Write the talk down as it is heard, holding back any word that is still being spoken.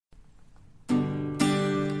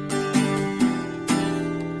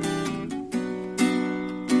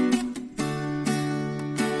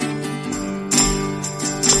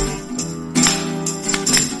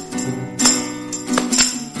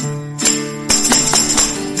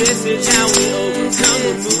This is how we overcome.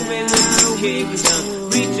 We're moving with the kingdom,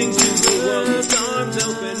 reaching to the world with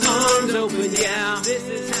arms open, yeah. This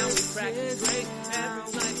is how we practice great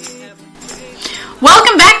every night.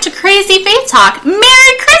 Welcome back to Crazy Faith Talk.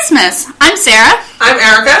 Merry Christmas! I'm Sarah. I'm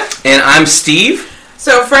Erica. And I'm Steve.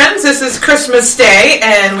 So, friends, this is Christmas Day,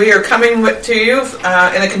 and we are coming to you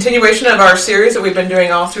in a continuation of our series that we've been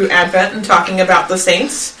doing all through Advent and talking about the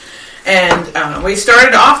saints. And we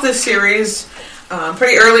started off this series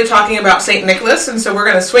pretty early talking about St. Nicholas, and so we're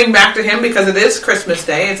going to swing back to him because it is Christmas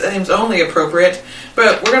Day. It seems only appropriate,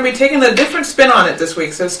 but we're going to be taking a different spin on it this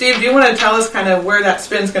week. So, Steve, do you want to tell us kind of where that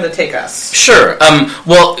spin's going to take us? Sure.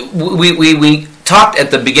 Well, we talked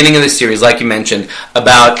at the beginning of the series, like you mentioned,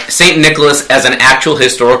 about St. Nicholas as an actual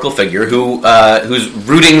historical figure whose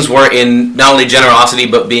rootings were in not only generosity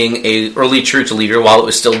but being an early church leader while it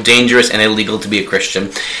was still dangerous and illegal to be a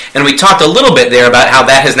Christian. And we talked a little bit there about how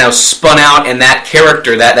that has now spun out, and that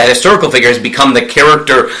character, that historical figure, has become the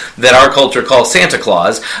character that our culture calls Santa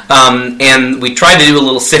Claus. And we tried to do a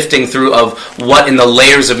little sifting through of what in the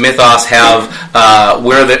layers of mythos have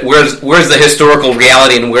where's the historical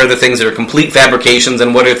reality and where are the things that are complete fabrications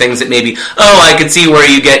and what are things that maybe, I could see where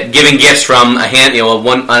you get giving gifts from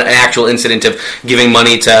an actual incident of giving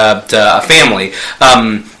money to a family.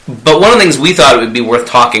 But one of the things we thought it would be worth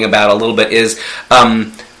talking about a little bit is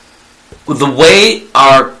the way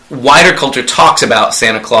our wider culture talks about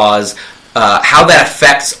Santa Claus, how that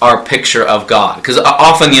affects our picture of God. Because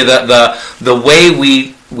often the way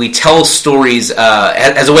we tell stories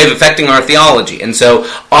as a way of affecting our theology. And so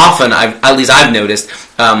often, at least I've noticed,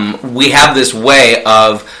 we have this way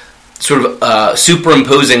of sort of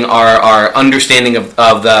superimposing our understanding of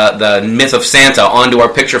the myth of Santa onto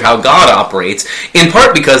our picture of how God operates, in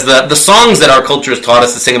part because the songs that our culture has taught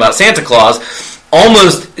us to sing about Santa Claus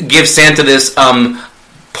almost give Santa this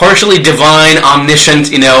partially divine, omniscient,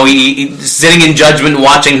 sitting in judgment,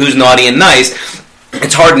 watching who's naughty and nice.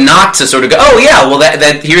 It's hard not to sort of go,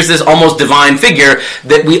 that here's this almost divine figure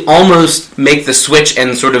that we almost make the switch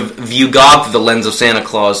and sort of view God through the lens of Santa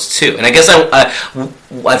Claus too. And I guess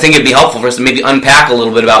I think it'd be helpful for us to maybe unpack a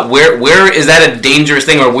little bit about where is that a dangerous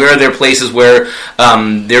thing, or where are there places where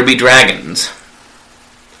there be dragons.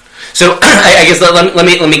 So I guess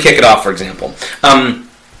let me kick it off. For example,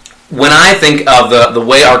 when I think of the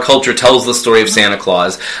way our culture tells the story of Santa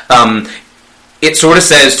Claus, it sort of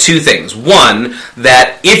says two things. One,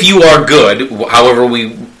 that if you are good, however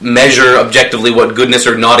we measure objectively what goodness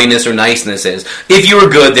or naughtiness or niceness is, if you are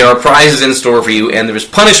good, there are prizes in store for you, and there is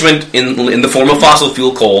punishment in the form of fossil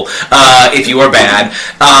fuel coal if you are bad,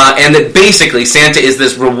 and that basically Santa is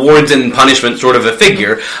this rewards and punishment sort of a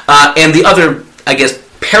figure. And the other, I guess,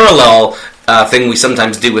 parallel thing we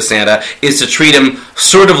sometimes do with Santa is to treat him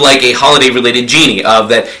sort of like a holiday-related genie, of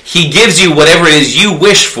that he gives you whatever it is you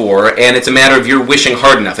wish for, and it's a matter of your wishing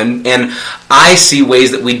hard enough. And I see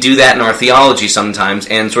ways that we do that in our theology sometimes,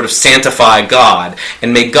 and sort of sanctify God,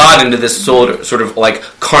 and make God into this sort of like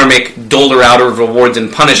karmic doler out of rewards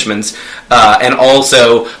and punishments, and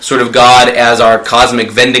also sort of God as our cosmic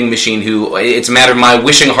vending machine, who it's a matter of my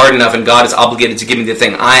wishing hard enough, and God is obligated to give me the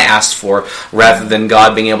thing I asked for, rather than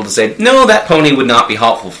God being able to say, no, that pony would not be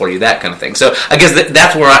helpful for you, that kind of thing. So I guess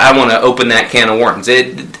that's where I want to open that can of worms. I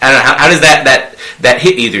don't know, how does that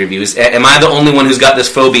hit either of you? Am I the only one who's got this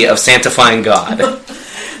phobia of Santa-fying God?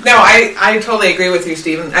 No, I totally agree with you,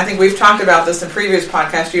 Stephen. I think we've talked about this in previous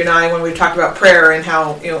podcasts, you and I, when we talked about prayer and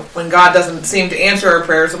how, when God doesn't seem to answer our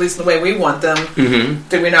prayers, at least in the way we want them,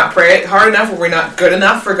 did we not pray it hard enough? Were we not good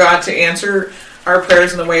enough for God to answer our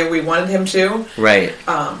prayers in the way we wanted him to? Right.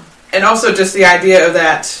 And also just the idea of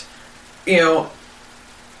that,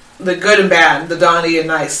 the good and bad, the naughty and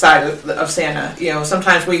nice side of Santa.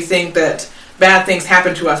 Sometimes we think that bad things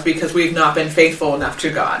happen to us because we've not been faithful enough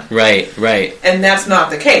to God. Right. And that's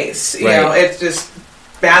not the case. It's just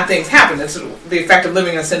bad things happen. It's the effect of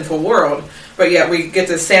living in a sinful world. But yet we get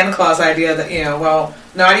this Santa Claus idea that,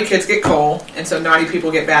 naughty kids get coal, and so naughty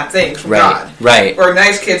people get bad things from God. Right. Or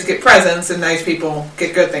nice kids get presents, and nice people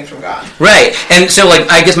get good things from God. Right. And so,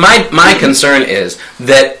 I guess my concern is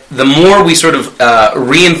that the more we sort of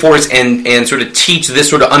reinforce and sort of teach this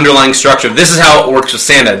sort of underlying structure, this is how it works with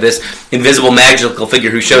Santa, this invisible magical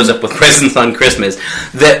figure who shows up with presents on Christmas,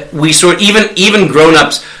 that we sort of, even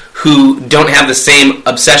grown-ups who don't have the same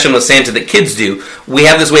obsession with Santa that kids do, we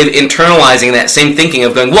have this way of internalizing that same thinking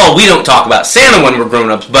of going, well, we don't talk about Santa when we're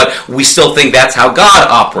grown-ups, but we still think that's how God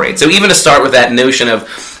operates. So even to start with that notion of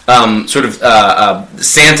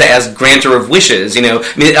Santa as granter of wishes,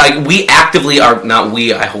 we actively are, not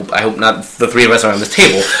we, I hope not the three of us are on this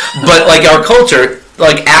table, but our culture,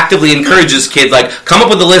 like actively encourages kids, like, come up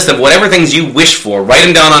with a list of whatever things you wish for, write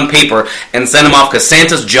them down on paper, and send them off, because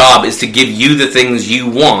Santa's job is to give you the things you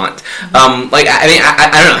want. Like, I mean,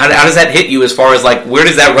 I don't know, how does that hit you as far as, like, where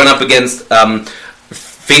does that run up against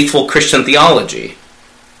faithful Christian theology?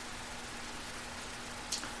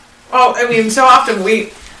 Well, I mean, so often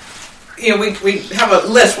we have a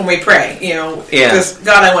list when we pray, this,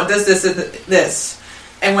 God, I want this, this, this.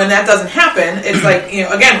 And when that doesn't happen, it's like,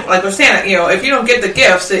 again, like with Santa, if you don't get the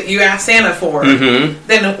gifts that you asked Santa for, then,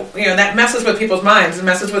 that messes with people's minds and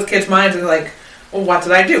messes with kids' minds, and like, well, what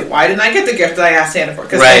did I do? Why didn't I get the gift that I asked Santa for?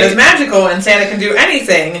 Because Santa's magical, and Santa can do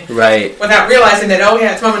anything without realizing that, oh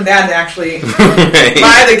yeah, it's mom and dad to actually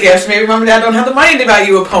buy the gifts. Maybe mom and dad don't have the money to buy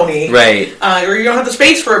you a pony. Or you don't have the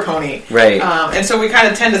space for a pony. And so we kind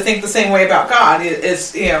of tend to think the same way about God.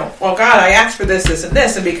 Is well, God, I asked for this, this, and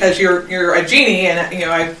this, and because you're a genie,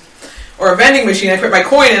 and or a vending machine, I put my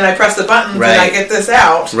coin in and I press the buttons and I get this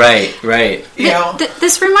out.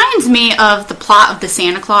 This reminds me of the plot of the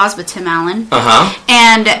Santa Claus with Tim Allen.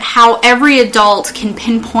 And how every adult can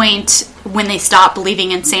pinpoint when they stop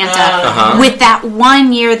believing in Santa with that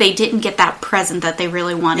one year they didn't get that present that they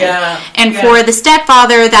really wanted. And for the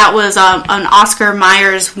stepfather, that was an Oscar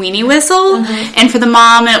Myers weenie whistle. And for the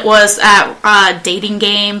mom, it was a dating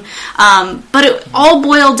game. But it all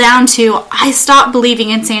boiled down to, I stopped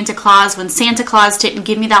believing in Santa Claus when Santa Claus didn't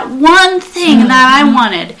give me that one thing that I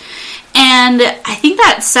wanted. And I think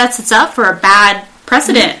that sets us up for a bad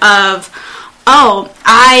precedent of, oh,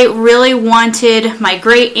 I really wanted my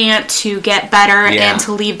great aunt to get better and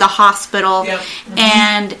to leave the hospital,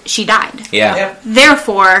 and she died.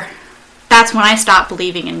 Therefore, that's when I stopped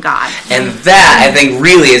believing in God. And that, I think,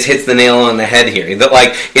 really hits the nail on the head here. That,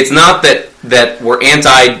 like, it's not that we're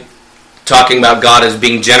anti talking about God as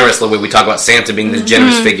being generous the way we talk about Santa being this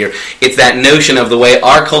generous figure. It's that notion of the way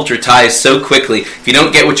our culture ties so quickly. If you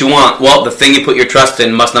don't get what you want, well, the thing you put your trust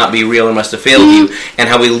in must not be real or must have failed you. And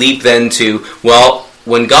how we leap then to, well,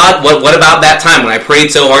 when God, what about that time when I prayed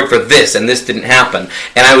so hard for this and this didn't happen,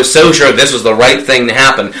 and I was so sure this was the right thing to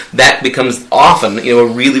happen? That becomes often, a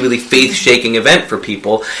really, really faith-shaking event for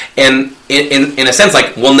people. And in a sense,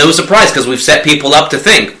 like, well, no surprise, because we've set people up to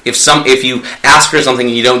think if you ask for something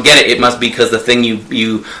and you don't get it, it must be because the thing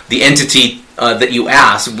the entity that you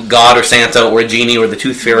ask, God or Santa or a genie or the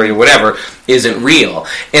tooth fairy or whatever, isn't real.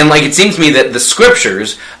 And like, it seems to me that the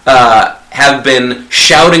scriptures have been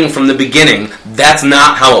shouting from the beginning, that's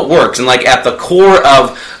not how it works. And like, at the core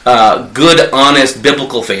of good, honest,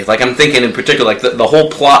 biblical faith, like, I'm thinking in particular, like, the whole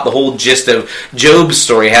plot, the whole gist of Job's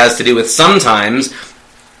story has to do with sometimes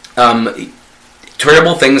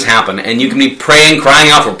terrible things happen, and you can be praying,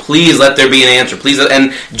 crying out for, please let there be an answer, please.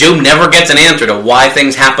 And Job never gets an answer to why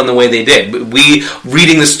things happen the way they did. We,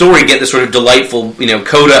 reading the story, get this sort of delightful,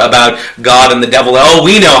 coda about God and the devil. Oh,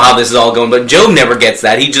 we know how this is all going, but Job never gets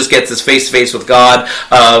that. He just gets this face-to-face with God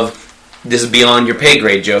of, this is beyond your pay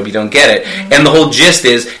grade, Job, you don't get it. And the whole gist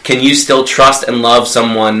is, can you still trust and love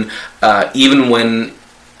someone even when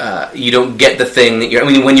you don't get the thing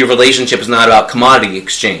that when your relationship is not about commodity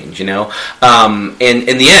exchange, And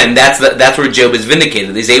in the end, that's where Job is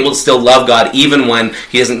vindicated. He's able to still love God even when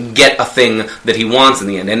he doesn't get a thing that he wants in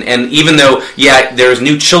the end. And even though, there's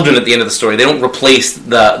new children at the end of the story, they don't replace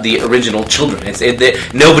the original children.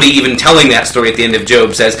 Nobody even telling that story at the end of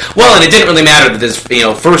Job says, well, and it didn't really matter that this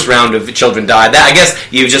first round of children died. I guess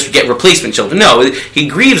you just get replacement children. No, he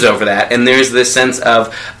grieves over that, and there's this sense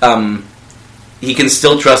of he can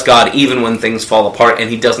still trust God even when things fall apart and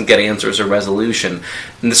he doesn't get answers or resolution.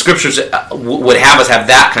 And the scriptures would have us have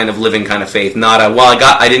that kind of living kind of faith, not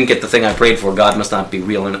I didn't get the thing I prayed for, God must not be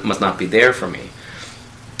real and it must not be there for me.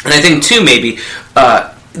 And I think, too, maybe,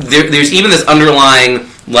 there's even this underlying,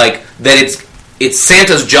 like, that it's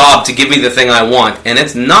Santa's job to give me the thing I want, and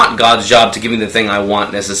it's not God's job to give me the thing I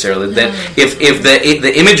want, necessarily. That if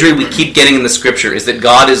the imagery we keep getting in the scripture is that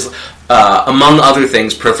God is, among other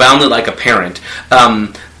things, profoundly like a parent,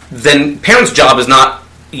 then parents' job is not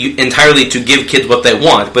entirely to give kids what they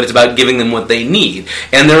want, but it's about giving them what they need.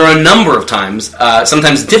 And there are a number of times,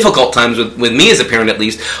 sometimes difficult times with me as a parent at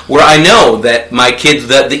least, where I know that my kids,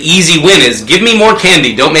 the easy win is, give me more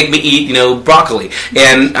candy, don't make me eat, broccoli.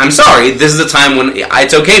 And I'm sorry, this is a time when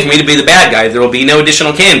it's okay for me to be the bad guy. There will be no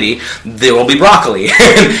additional candy, there will be broccoli.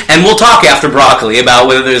 And we'll talk after broccoli about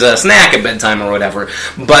whether there's a snack at bedtime or whatever.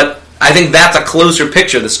 But I think that's a closer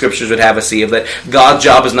picture the Scriptures would have us see, of that God's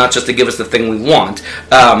job is not just to give us the thing we want,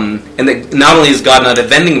 and that not only is God not a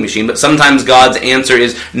vending machine, but sometimes God's answer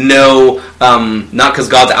is no, not because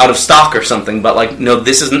God's out of stock or something, but like, no,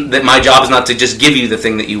 this isn't, that my job is not to just give you the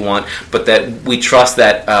thing that you want, but that we trust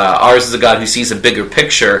that ours is a God who sees a bigger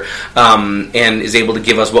picture and is able to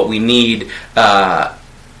give us what we need,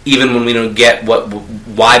 even when we don't get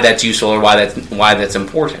why that's useful or why that's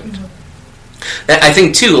important. I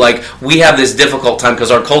think too, like, we have this difficult time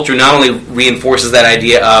because our culture not only reinforces that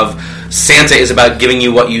idea of Santa is about giving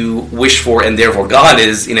you what you wish for, and therefore God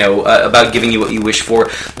is, about giving you what you wish for.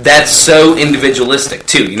 That's so individualistic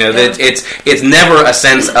too. That it's never a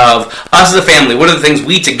sense of us as a family. What are the things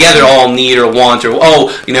we together all need or want, or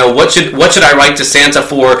what should I write to Santa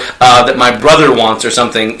for that my brother wants or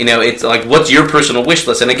something? It's like, what's your personal wish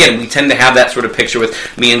list? And again, we tend to have that sort of picture with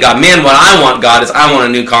me and God. Man, what I want, God, is I want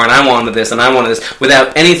a new car, and I wanted this, and I wanted this,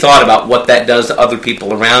 without any thought about what that does to other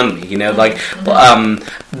people around me.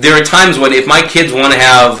 There are times when, if my kids want to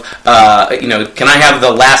have, can I have the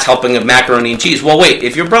last helping of macaroni and cheese? Well, wait,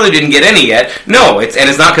 if your brother didn't get any yet, no, it's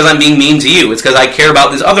not because I'm being mean to you. It's because I care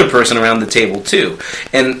about this other person around the table too.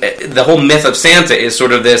 And the whole myth of Santa is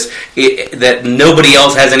sort of this, that nobody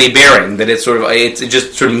else has any bearing. That it's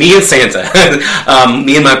just sort of me and Santa,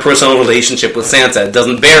 me and my personal relationship with Santa. It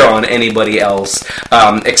doesn't bear on anybody else,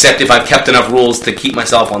 except if I've kept enough rules to keep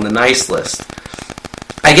myself on the nice list.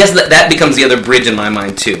 I guess that becomes the other bridge in my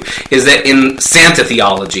mind too, is that in Santa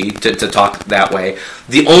theology, to talk that way,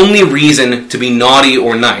 the only reason to be naughty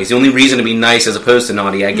or nice, the only reason to be nice as opposed to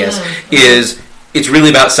naughty, I guess, is it's really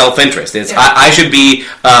about self-interest. I should be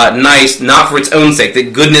nice, not for its own sake,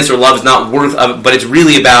 that goodness or love is not worth of it, but it's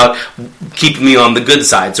really about keeping me on the good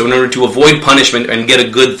side. So in order to avoid punishment and get a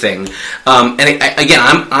good thing.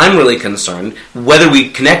 I'm really concerned, whether we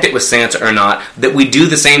connect it with Santa or not, that we do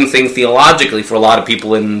the same thing theologically for a lot of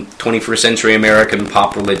people in 21st century American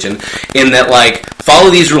pop religion, in that, like, follow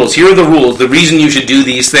these rules. Here are the rules. The reason you should do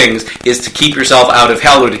these things is to keep yourself out of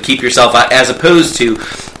hell, or to keep yourself out, as opposed to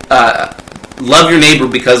love your neighbor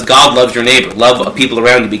because God loves your neighbor. Love people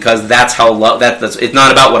around you because that's how love. That's it's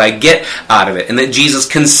not about what I get out of it. And that Jesus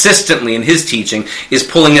consistently in his teaching is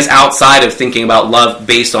pulling us outside of thinking about love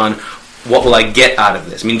based on what will I get out of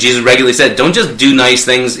this. I mean, Jesus regularly said, don't just do nice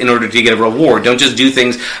things in order to get a reward. Don't just do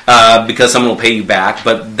things because someone will pay you back.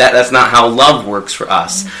 But that's not how love works for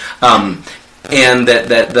us. And that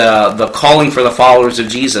the calling for the followers of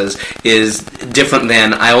Jesus is different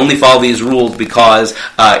than, I only follow these rules because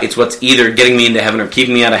it's what's either getting me into heaven or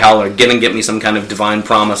keeping me out of hell or get me some kind of divine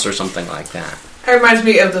promise or something like that. It reminds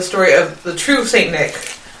me of the story of the true Saint Nick,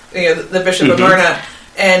 the Bishop of Myrna,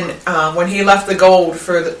 and when he left the gold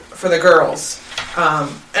for the girls.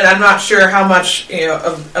 And I'm not sure how much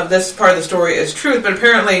of this part of the story is truth, but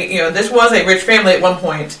apparently this was a rich family at one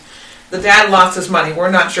point. The dad lost his money.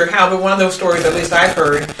 We're not sure how, but one of those stories, at least I've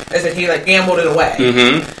heard, is that he gambled it away.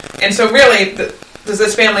 Mm-hmm. And so really, does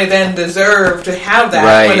this family then deserve to have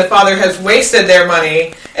that when the father has wasted their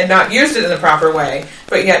money and not used it in the proper way?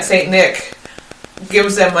 But yet St. Nick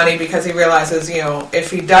gives them money because he realizes,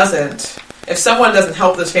 if someone doesn't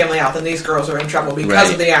help this family out, then these girls are in trouble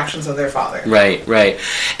because of the actions of their father. Right.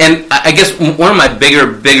 And I guess one of my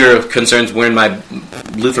bigger concerns wearing my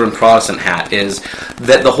Lutheran Protestant hat is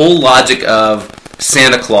that the whole logic of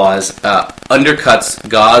Santa Claus undercuts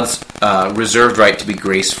God's reserved right to be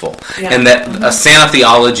graceful, and that Santa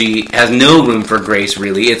theology has no room for grace.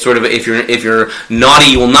 Really, it's sort of if you're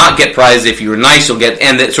naughty, you will not get prizes. If you're nice, you'll get.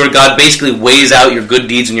 And that sort of God basically weighs out your good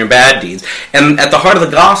deeds and your bad deeds. And at the heart of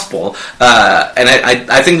the gospel, and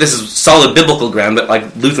I think this is solid biblical ground, but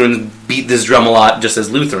like Lutherans beat this drum a lot, just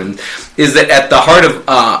as Lutherans, is that at the heart of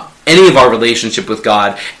any of our relationship with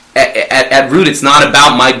God, at root, it's not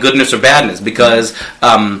about my goodness or badness, because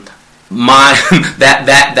that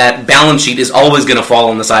balance sheet is always going to fall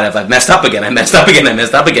on the side of I've messed up again,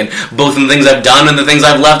 both in the things I've done and the things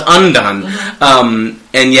I've left undone.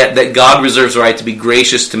 And yet that God reserves the right to be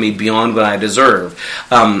gracious to me beyond what I deserve.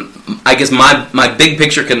 I guess my big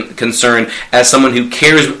picture concern as someone who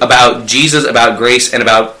cares about Jesus, about grace, and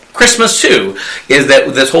about Christmas too, is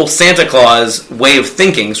that this whole Santa Claus way of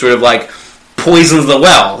thinking sort of like poisons the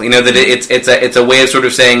well. That it's a way of sort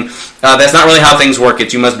of saying that's not really how things work.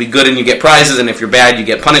 You must be good and you get prizes, and if you're bad you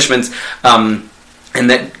get punishments. And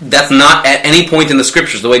that's not at any point in the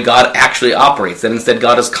Scriptures the way God actually operates. That instead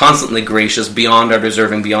God is constantly gracious, beyond our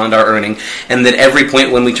deserving, beyond our earning, and that every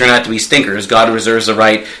point when we turn out to be stinkers, God reserves the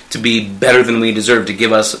right to be better than we deserve, to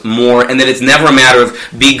give us more, and that it's never a matter of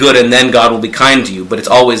be good and then God will be kind to you, but it's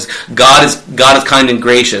always God is kind and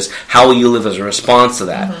gracious. How will you live as a response to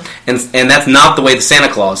that? Mm-hmm. And that's not the way the Santa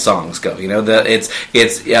Claus songs go. He knows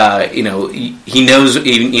he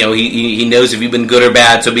knows if you've been good or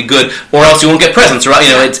bad, so be good, or else you won't get presents. Right?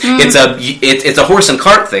 It's a horse and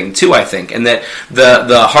cart thing too, I think, and that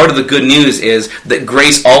the heart of the good news is that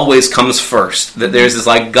grace always comes first. That there's this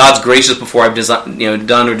God's gracious before I've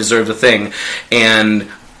done or deserved a thing, and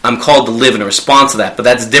I'm called to live in a response to that. But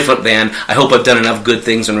that's different than I hope I've done enough good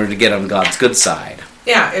things in order to get on God's good side.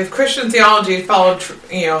 Yeah, if Christian theology followed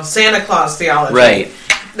Santa Claus theology, right,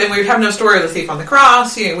 then we'd have no story of the thief on the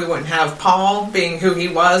cross. We wouldn't have Paul being who he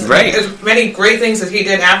was. Right. There's many great things that he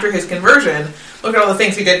did after his conversion. Look at all the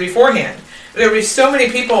things he did beforehand. There would be so many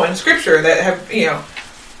people in Scripture that have, and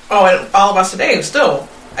all of us today still,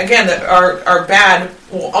 again, that our bad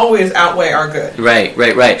will always outweigh our good. Right.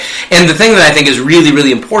 And the thing that I think is really,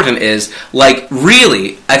 really important is,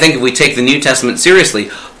 really, I think if we take the New Testament seriously,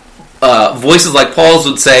 voices like Paul's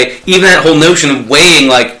would say, even that whole notion of weighing,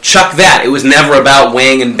 chuck that. It was never about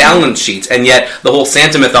weighing and balance sheets, and yet the whole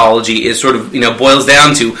Santa mythology is sort of, boils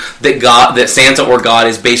down to that Santa or God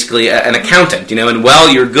is basically an accountant, and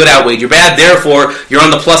your good outweighed your bad, therefore you're on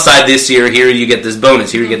the plus side this year, here you get this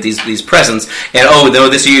bonus, here you get these presents, and no,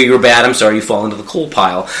 this year you're bad, I'm sorry, you fall into the coal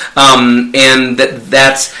pile. And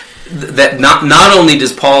that's not only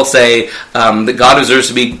does Paul say that God reserves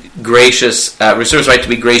to be gracious, reserves right to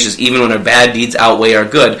be gracious even when our bad deeds outweigh our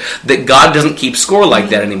good, that God doesn't keep score like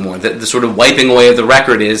that anymore. That the sort of wiping away of the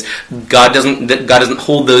record is God doesn't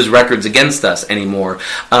hold those records against us anymore,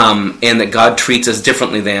 and that God treats us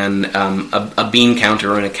differently than a bean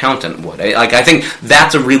counter or an accountant would. I think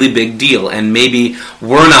that's a really big deal, and maybe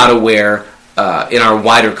we're not aware in our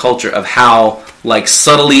wider culture of how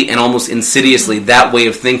subtly and almost insidiously that way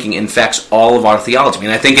of thinking infects all of our theology.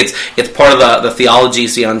 I think it's part of the theology you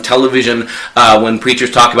see on television when preachers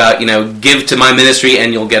talk about, give to my ministry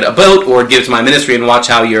and you'll get a boat, or give to my ministry and watch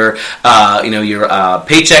how your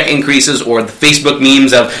paycheck increases, or the Facebook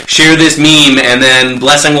memes of share this meme and then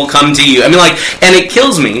blessing will come to you. And it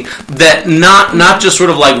kills me that not just sort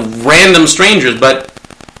of random strangers, but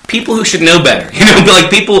people who should know better,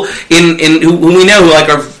 people in who we know who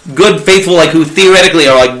are good, faithful, who theoretically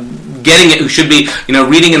are getting it, who should be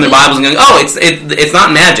reading in their Bibles and going, it's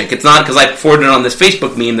not magic. It's not because I forwarded it on this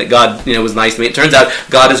Facebook meme that God was nice to me. It turns out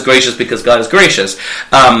God is gracious because God is gracious.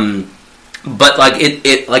 But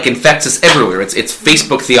it infects us everywhere. It's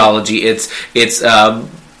Facebook theology. It's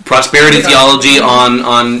prosperity theology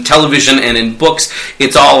on television and in books.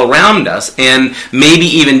 It's all around us, and maybe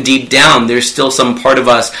even deep down there's still some part of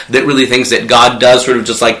us that really thinks that God does sort of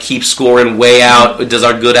just keep score and weigh out, does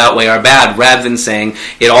our good outweigh our bad, rather than saying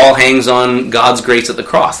it all hangs on God's grace at the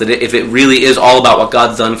cross, that if it really is all about what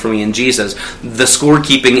God's done for me in Jesus, the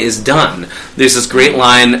scorekeeping is done. There's this great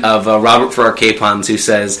line of Robert Farrar Capons who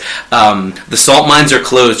says, the salt mines are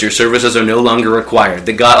closed, your services are no longer required.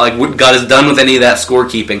 That God is done with any of that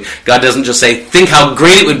scorekeeping. God doesn't just say, think how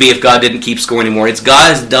great it would be if God didn't keep score anymore. It's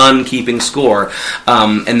God is done keeping score.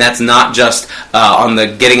 And that's not just on the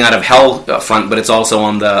getting out of hell front, but it's also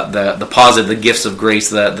on the positive, the gifts of grace,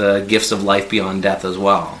 the gifts of life beyond death as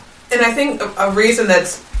well. And I think a reason that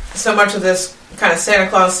so much of this kind of Santa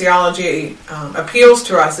Claus theology appeals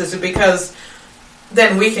to us is because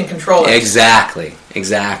then we can control it. Exactly.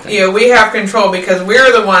 We have control because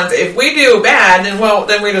we're the ones. If we do bad,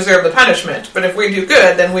 then we deserve the punishment. But if we do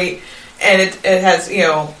good, then it has,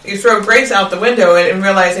 you throw grace out the window and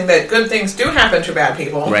realizing that good things do happen to bad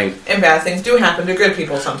people, right, and bad things do happen to good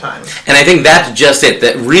people sometimes. And I think that's just it.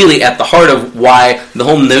 That really at the heart of why the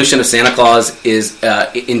whole notion of Santa Claus is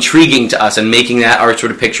intriguing to us and making that our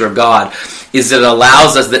sort of picture of God is that it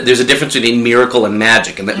allows us that there's a difference between miracle and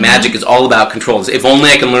magic, and that magic is all about controls. If only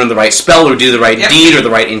I can learn the right spell or do the right deed or the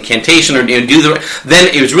right incantation or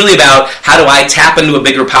then it was really about how do I tap into a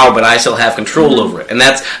bigger power but I still have control over it. And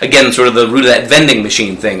that's, again, sort of the root of that vending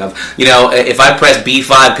machine thing of, if I press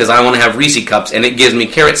B5 because I want to have Reese cups and it gives me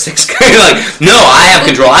carrot sticks, no, I have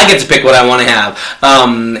control. I get to pick what I want to have.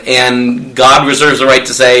 And God reserves the right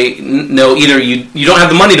to say, no, either you don't have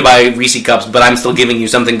the money to buy Reese cups, but I'm still giving you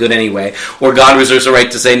something good anyway. Or God reserves the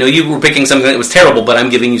right to say, no, you were picking something that was terrible, but I'm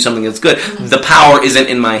giving you something that's good. Mm-hmm. The power isn't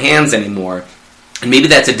in my hands anymore. And maybe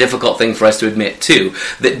that's a difficult thing for us to admit, too.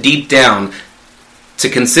 That deep down, to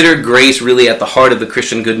consider grace really at the heart of the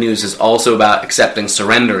Christian good news is also about accepting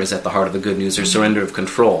surrender is at the heart of the good news, or surrender of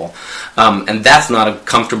control. And that's not a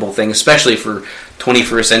comfortable thing, especially for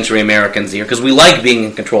 21st century Americans here, because we like being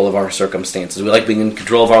in control of our circumstances. We like being in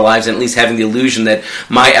control of our lives, and at least having the illusion that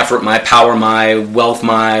my effort, my power, my wealth,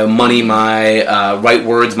 my money, my right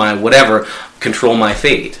words, my whatever, control my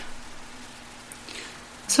fate.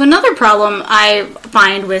 So another problem I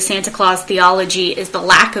find with Santa Claus theology is the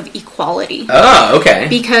lack of equality. Oh, okay.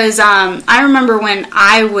 Because I remember when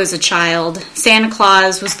I was a child, Santa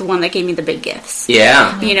Claus was the one that gave me the big gifts.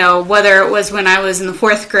 Yeah. You know, whether it was when I was in the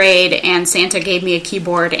 4th grade and Santa gave me a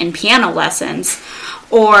keyboard and piano lessons,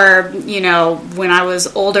 or, you know, when I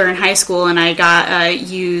was older in high school and I got a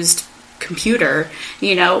used computer,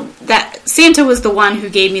 you know, that Santa was the one who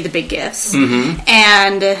gave me the big gifts. Mm-hmm.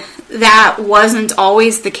 And that wasn't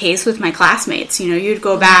always the case with my classmates. You know, you'd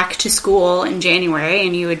go back to school in January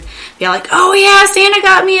and you would be like, oh yeah, Santa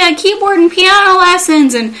got me a keyboard and piano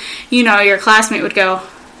lessons. And, you know, your classmate would go,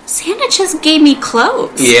 Santa just gave me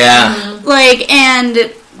clothes. Yeah. Mm-hmm. Like,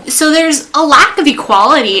 and so there's a lack of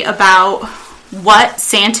equality about what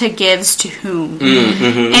Santa gives to whom.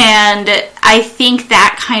 Mm-hmm. And I think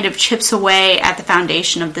that kind of chips away at the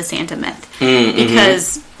foundation of the Santa myth. Mm-hmm.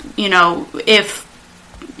 Because, you know, if,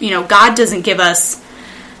 you know, God doesn't give us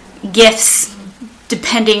gifts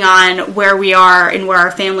depending on where we are and where our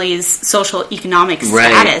family's social economic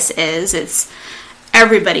status is. It's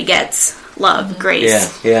everybody gets love,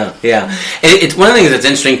 grace. Yeah. And it's one of the things that's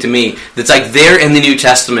interesting to me that's like there in the New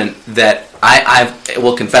Testament that I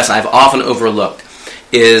will confess I've often overlooked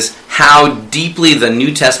is how deeply the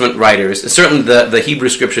New Testament writers, certainly the Hebrew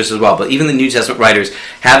scriptures as well, but even the New Testament writers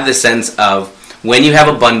have this sense of when you have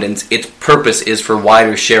abundance, its purpose is for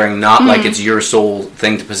wider sharing, not like it's your sole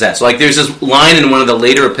thing to possess. So, like, there's this line in one of the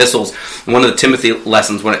later epistles, one of the Timothy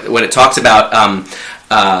lessons, when it talks about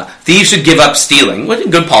thieves should give up stealing.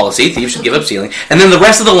 Good policy, thieves should give up stealing. And then the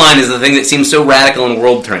rest of the line is the thing that seems so radical and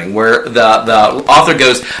world-turning, where the author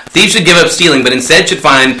goes, thieves should give up stealing, but instead should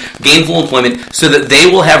find gainful employment so that they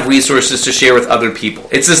will have resources to share with other people.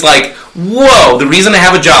 It's just like, whoa, the reason I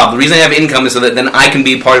have a job, the reason I have income is so that then I can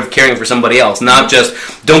be part of caring for somebody else. Not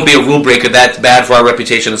just, don't be a rule breaker, that's bad for our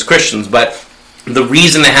reputation as Christians, but the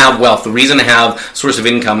reason to have wealth, the reason to have source of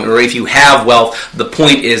income, or if you have wealth, the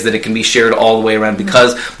point is that it can be shared all the way around,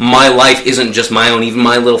 because my life isn't just my own, even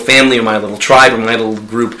my little family or my little tribe or my little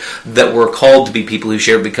group, that we're called to be people who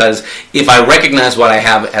share, because if I recognize what I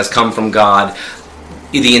have has come from God,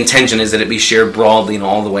 the intention is that it be shared broadly and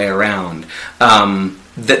all the way around.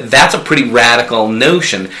 That's a pretty radical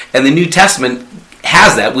notion, and the New Testament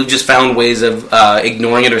has that. We've just found ways of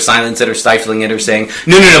ignoring it or silencing it or stifling it or saying,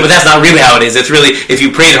 no, but that's not really how it is. It's really, if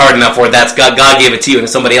you prayed hard enough for it, that's God gave it to you, and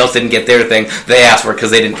if somebody else didn't get their thing, they asked for it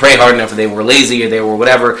because they didn't pray hard enough, or they were lazy, or they were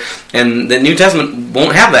whatever. And the New Testament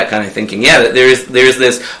won't have that kind of thinking. Yeah, there's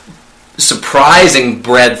this surprising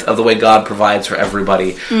breadth of the way God provides for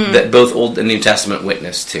everybody that both Old and New Testament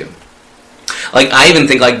witness to. Like, I even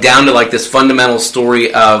think, like, down to like this fundamental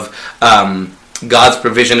story of God's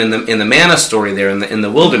provision in the manna story there in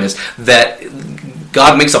the wilderness, that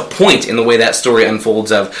God makes a point in the way that story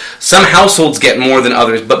unfolds of some households get more than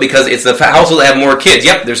others, but because it's the household that have more kids,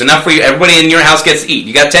 yep, there's enough for you. Everybody in your house gets to eat.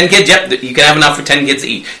 You got 10 kids, yep, you can have enough for 10 kids to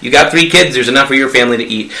eat. You got 3 kids, there's enough for your family to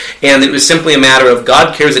eat. And it was simply a matter of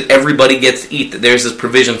God cares that everybody gets to eat, that there's this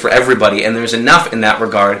provision for everybody, and there's enough in that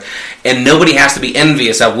regard, and nobody has to be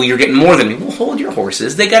envious of, well, you're getting more than me. Well, hold your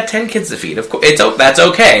horses. They got 10 kids to feed. Of course, that's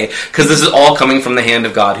okay, because this is all coming from the hand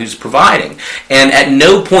of God who's providing. And at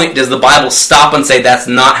no point does the Bible stop and say that's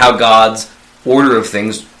not how God's order of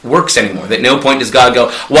things works anymore. At no point does God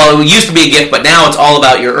go, well, it used to be a gift, but now it's all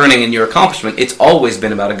about your earning and your accomplishment. It's always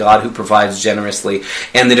been about a God who provides generously,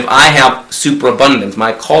 and that if I have superabundance,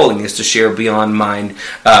 my calling is to share beyond my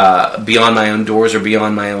own doors or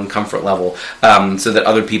beyond my own comfort level, so that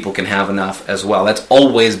other people can have enough as well. That's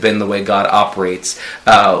always been the way God operates.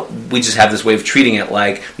 We just have this way of treating it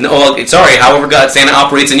like, no, sorry, however Santa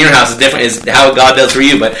operates in your house is different, is how God does for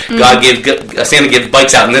you, but Santa gives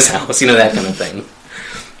bikes out in this house, that kind of thing.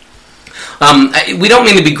 We don't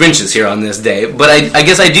mean to be Grinches here on this day, but I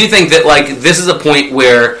guess I do think that, like, this is a point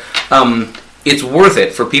where it's worth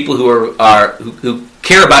it for people who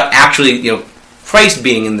care about actually, Christ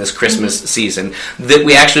being in this Christmas season, that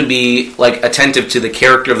we actually be, like, attentive to the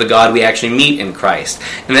character of the God we actually meet in Christ.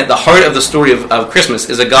 And that the heart of the story of Christmas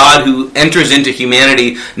is a God who enters into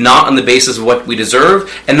humanity not on the basis of what we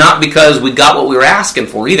deserve, and not because we got what we were asking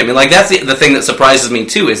for either. I mean, like, that's the thing that surprises me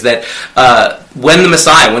too, is that when the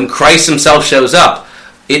Messiah, when Christ himself shows up,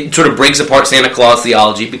 it sort of breaks apart Santa Claus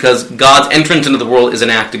theology, because God's entrance into the world is an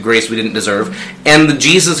act of grace we didn't deserve, and the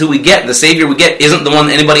Jesus who we get, the Savior we get, isn't the one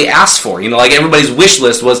that anybody asks for. Like everybody's wish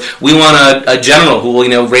list was, we want a general who will,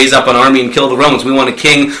 raise up an army and kill the Romans. We want a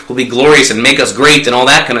king who will be glorious and make us great and all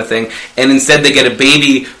that kind of thing. And instead they get a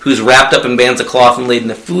baby who's wrapped up in bands of cloth and laid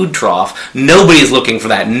in a food trough. Nobody's looking for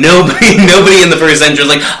that. Nobody in the first century is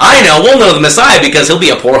like, I know, we'll know the Messiah because he'll be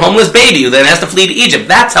a poor homeless baby who then has to flee to Egypt.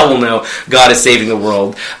 That's how we'll know God is saving the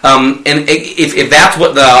world. And if that's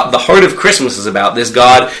what the heart of Christmas is about, this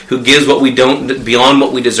God who gives what we don't, beyond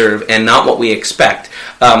what we deserve and not what we expect,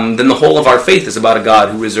 then the whole of our faith is about a God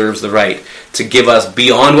who reserves the right to give us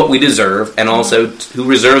beyond what we deserve, and also who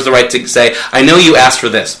reserves the right to say, I know you asked for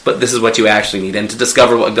this, but this is what you actually need. And to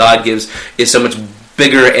discover what God gives is so much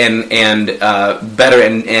bigger and better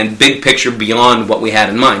and big picture beyond what we had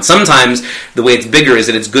in mind. Sometimes the way it's bigger is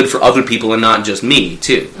that it's good for other people and not just me,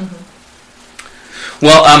 too. Mm-hmm.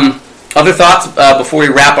 Well, other thoughts before we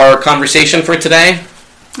wrap our conversation for today?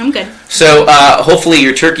 I'm good. So hopefully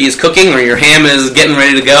your turkey is cooking, or your ham is getting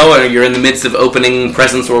ready to go, or you're in the midst of opening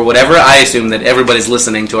presents or whatever. I assume that everybody's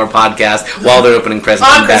listening to our podcast while they're opening presents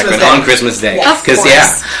in the background on Christmas Day. Of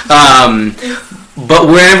course. But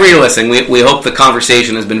wherever you're listening, we hope the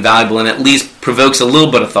conversation has been valuable and at least provokes a little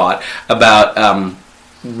bit of thought about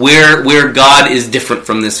where God is different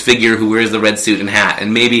from this figure who wears the red suit and hat,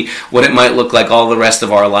 and maybe what it might look like all the rest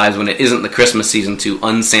of our lives when it isn't the Christmas season to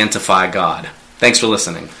un-Santa-fy God. Thanks for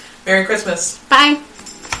listening. Merry Christmas. Bye.